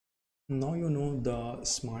Now you know the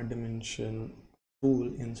smart dimension tool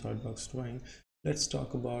in SOLIDWORKS drawing. Let's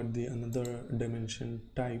talk about the another dimension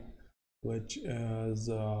type, which is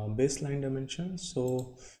baseline dimension.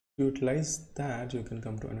 So to utilize that, you can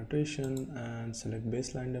come to annotation and select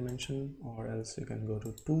baseline dimension, or else you can go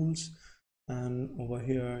to tools, and over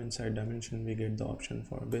here inside dimension we get the option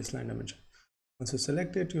for baseline dimension. Once you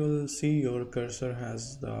select it, you'll see your cursor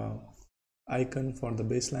has the icon for the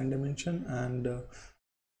baseline dimension, and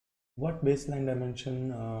what baseline dimension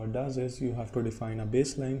does is you have to define a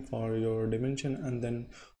baseline for your dimension, and then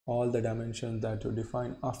all the dimensions that you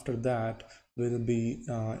define after that will be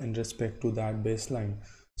in respect to that baseline.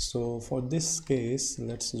 So for this case,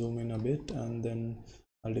 let's zoom in a bit, and then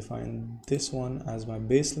I'll define this one as my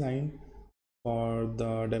baseline for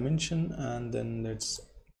the dimension, and then let's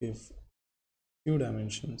give few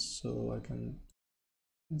dimensions. So I can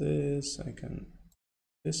this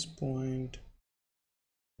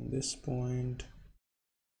point,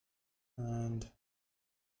 and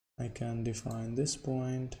I can define this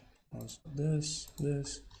point, also this,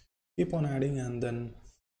 keep on adding, and then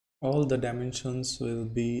all the dimensions will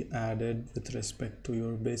be added with respect to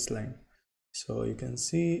your baseline. So you can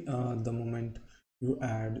see the moment you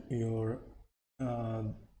add your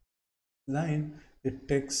line, it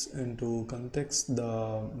takes into context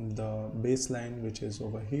the baseline which is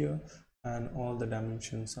over here, and all the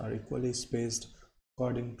dimensions are equally spaced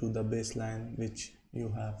according to the baseline which you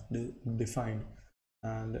have defined.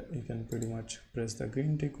 And you can pretty much press the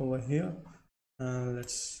green tick over here, and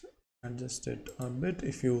let's adjust it a bit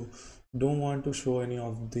if you don't want to show any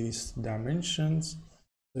of these dimensions.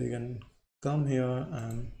 So you can come here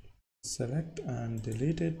and select and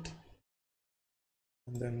delete it,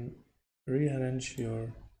 and then rearrange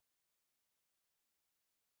your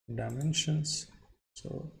dimensions.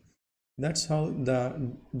 So that's how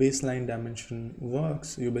the baseline dimension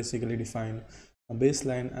works. You basically define a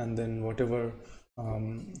baseline, and then whatever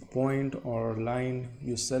point or line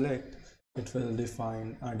you select, it will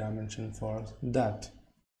define a dimension for that.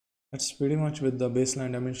 That's pretty much with the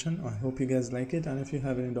baseline dimension. I hope you guys like it, and if you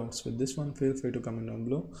have any doubts with this one, feel free to comment down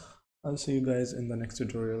below. I'll see you guys in the next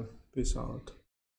tutorial. Peace out.